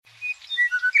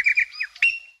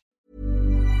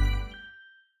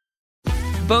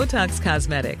Botox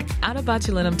Cosmetic, out of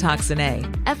botulinum toxin A,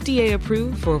 FDA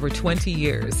approved for over 20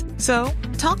 years. So,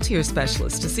 talk to your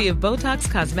specialist to see if Botox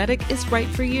Cosmetic is right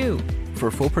for you. For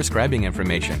full prescribing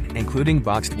information, including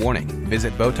boxed warning,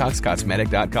 visit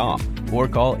BotoxCosmetic.com or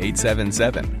call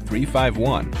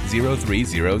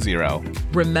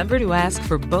 877-351-0300. Remember to ask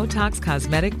for Botox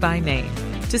Cosmetic by name.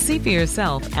 To see for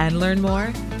yourself and learn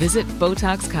more, visit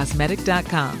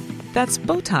BotoxCosmetic.com. That's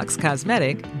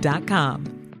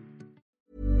BotoxCosmetic.com.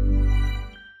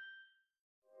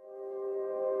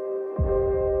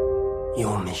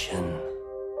 Your mission.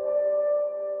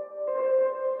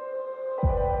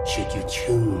 Should you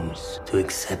choose to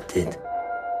accept it?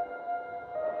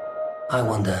 I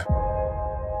wonder,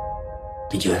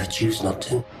 did you ever choose not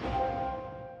to?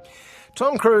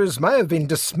 Tom Cruise may have been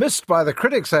dismissed by the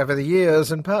critics over the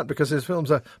years, in part because his films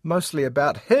are mostly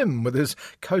about him, with his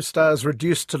co-stars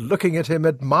reduced to looking at him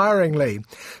admiringly.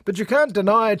 But you can't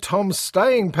deny Tom's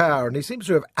staying power, and he seems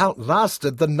to have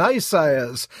outlasted the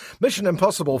naysayers. Mission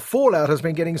Impossible Fallout has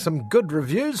been getting some good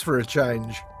reviews for a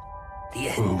change. The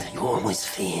end you always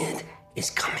feared is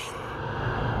coming.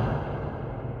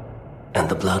 And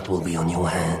the blood will be on your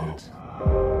hands.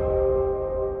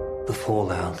 The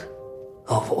fallout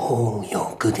of all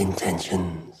your good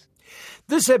intentions.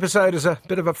 This episode is a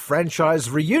bit of a franchise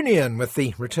reunion with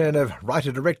the return of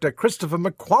writer-director Christopher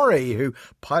McQuarrie, who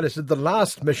piloted the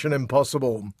last Mission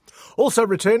Impossible. Also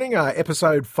returning are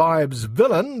Episode 5's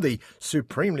villain, the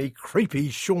supremely creepy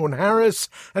Sean Harris,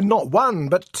 and not one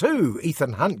but two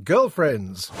Ethan Hunt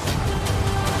girlfriends.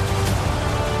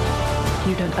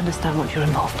 You don't understand what you're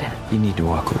involved in. You need to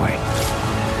walk away.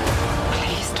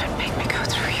 Please don't make me go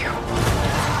through you.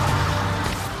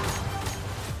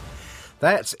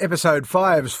 That's Episode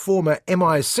 5's former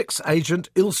MI6 agent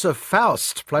Ilse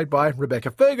Faust, played by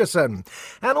Rebecca Fergusson.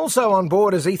 And also on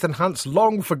board is Ethan Hunt's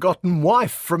long-forgotten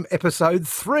wife from Episode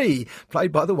 3,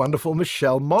 played by the wonderful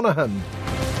Michelle Monaghan.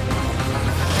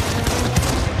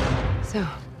 So,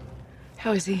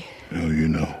 how is he? Oh, you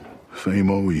know,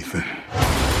 same old Ethan.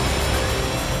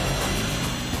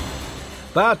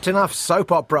 But enough soap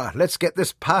opera. Let's get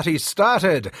this party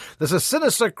started. There's a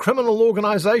sinister criminal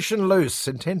organisation loose,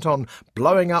 intent on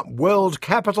blowing up world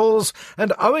capitals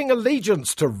and owing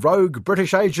allegiance to rogue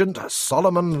British agent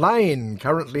Solomon Lane,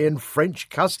 currently in French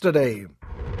custody.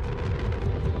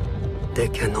 There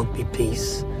cannot be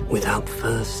peace without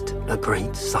first a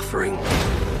great suffering.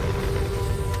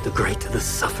 The greater the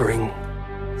suffering,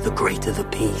 the greater the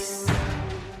peace.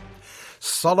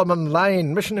 Solomon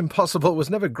Lane. Mission Impossible was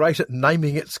never great at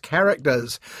naming its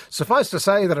characters. Suffice to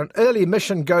say that an early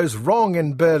mission goes wrong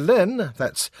in Berlin,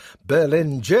 that's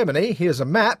Berlin, Germany, here's a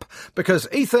map, because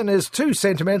Ethan is too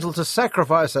sentimental to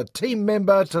sacrifice a team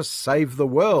member to save the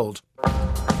world.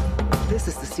 This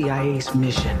is the CIA's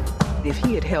mission. If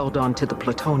he had held on to the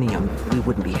plutonium, we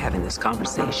wouldn't be having this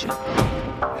conversation.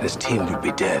 His team would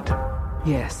be dead.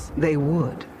 Yes, they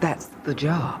would. That's the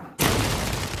job.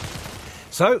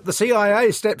 So the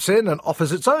CIA steps in and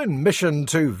offers its own mission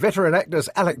to veteran actors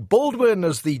Alec Baldwin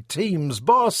as the team's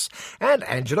boss and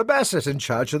Angela Bassett in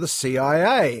charge of the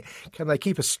CIA. Can they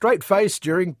keep a straight face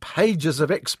during pages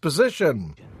of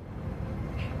exposition?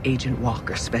 Agent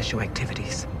Walker, Special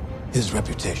Activities. His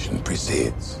reputation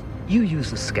precedes. You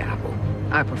use a scalpel.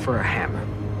 I prefer a hammer.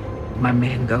 My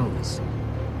man goes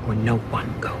where no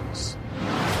one goes.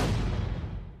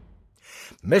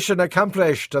 Mission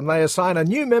accomplished, and they assign a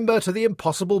new member to the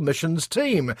Impossible Missions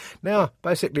team, now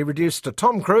basically reduced to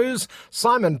Tom Cruise,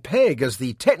 Simon Pegg as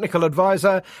the technical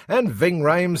advisor, and Ving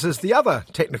Rhames as the other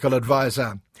technical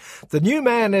advisor. The new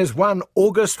man is one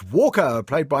August Walker,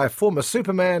 played by former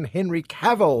Superman Henry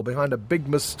Cavill, behind a big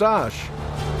moustache.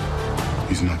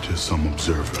 He's not just some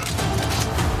observer.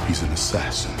 He's an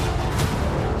assassin.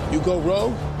 You go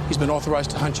rogue, he's been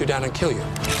authorized to hunt you down and kill you.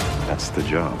 That's the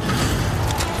job.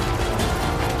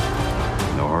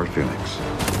 No hard feelings.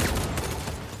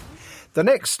 The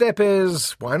next step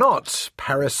is, why not,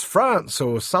 Paris, France,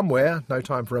 or somewhere, no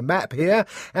time for a map here,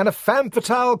 and a femme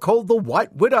fatale called the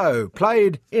White Widow,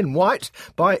 played, in white,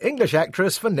 by English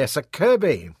actress Vanessa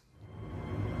Kirby.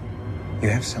 You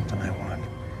have something I want.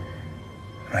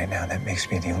 Right now, that makes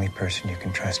me the only person you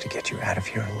can trust to get you out of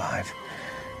here alive.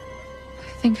 I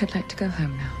think I'd like to go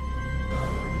home now.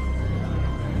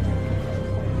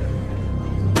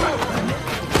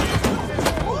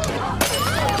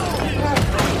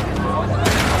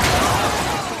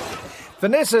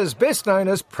 Vanessa's best known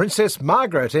as Princess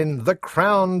Margaret in The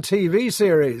Crown TV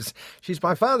series. She's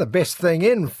by far the best thing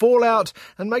in Fallout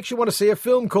and makes you want to see a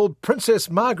film called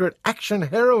Princess Margaret Action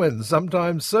Heroine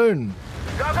sometime soon.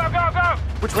 Go, go, go, go!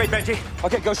 Which way, Benji?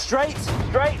 Okay, go straight.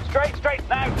 Straight.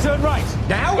 Now. Turn right.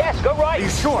 Now? Yes, go right. Are you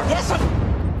sure? Yes,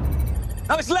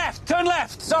 No, it's left. Turn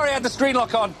left. Sorry, I had the screen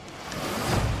lock on.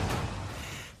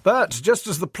 But just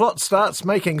as the plot starts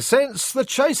making sense, the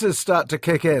chases start to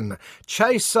kick in.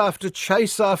 Chase after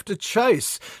chase after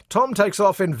chase. Tom takes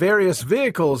off in various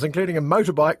vehicles, including a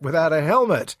motorbike without a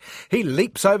helmet. He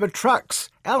leaps over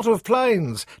trucks, out of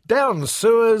planes, down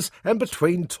sewers, and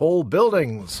between tall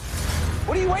buildings.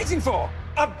 What are you waiting for?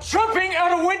 I'm jumping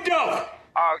out a window!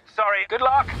 Oh, sorry. Good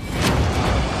luck.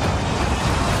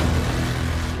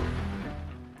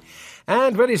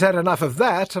 And when he's had enough of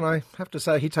that, and I have to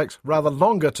say he takes rather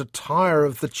longer to tire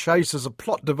of the chase as a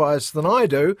plot device than I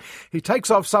do, he takes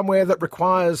off somewhere that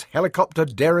requires helicopter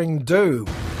daring do.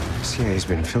 The CIA's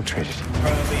been infiltrated.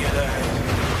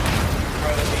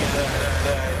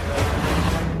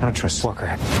 I don't trust Walker.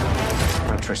 I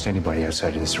don't trust anybody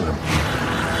outside of this room.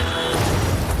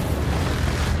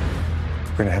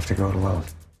 We're gonna have to go it alone.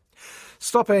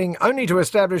 Stopping only to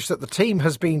establish that the team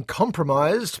has been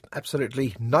compromised,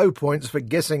 absolutely no points for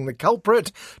guessing the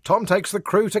culprit, Tom takes the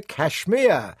crew to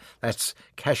Kashmir. That's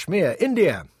Kashmir,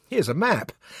 India. Here's a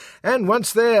map. And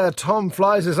once there, Tom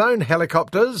flies his own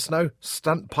helicopters, no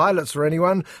stunt pilots or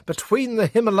anyone, between the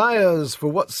Himalayas for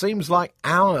what seems like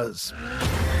hours.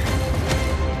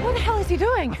 What the hell is he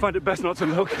doing? I find it best not to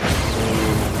look.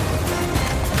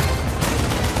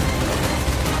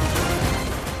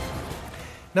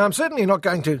 Now, I'm certainly not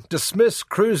going to dismiss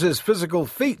Cruise's physical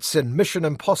feats in Mission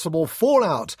Impossible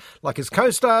Fallout. Like his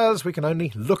co-stars, we can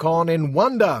only look on in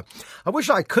wonder. I wish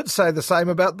I could say the same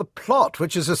about the plot,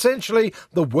 which is essentially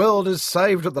the world is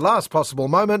saved at the last possible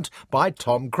moment by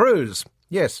Tom Cruise.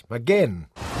 Yes, again.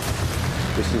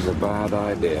 This is a bad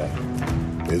idea.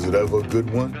 Is it ever a good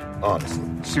one? Honestly.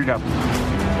 Suit up.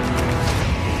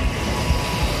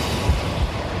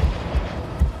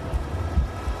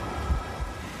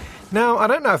 Now, I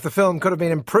don't know if the film could have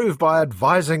been improved by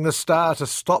advising the star to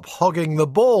stop hogging the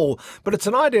ball, but it's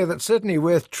an idea that's certainly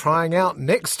worth trying out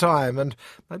next time, and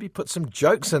maybe put some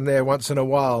jokes in there once in a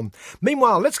while.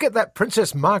 Meanwhile, let's get that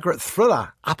Princess Margaret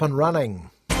thriller up and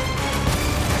running.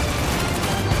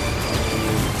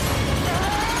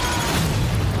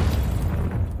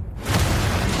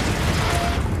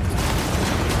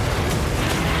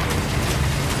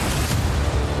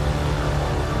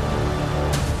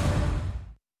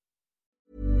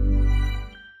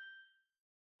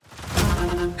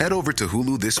 Head over to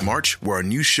Hulu this March, where our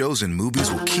new shows and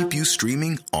movies will keep you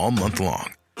streaming all month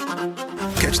long.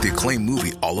 Catch the acclaimed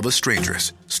movie All of Us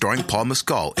Strangers, starring Paul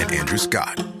Mescal and Andrew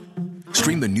Scott.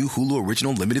 Stream the new Hulu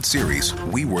original limited series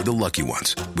We Were the Lucky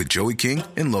Ones with Joey King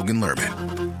and Logan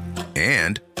Lerman.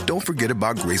 And don't forget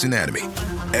about Grey's Anatomy.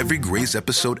 Every Grey's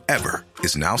episode ever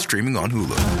is now streaming on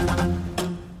Hulu.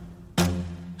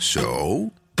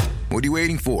 So, what are you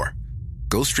waiting for?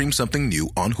 Go stream something new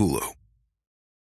on Hulu.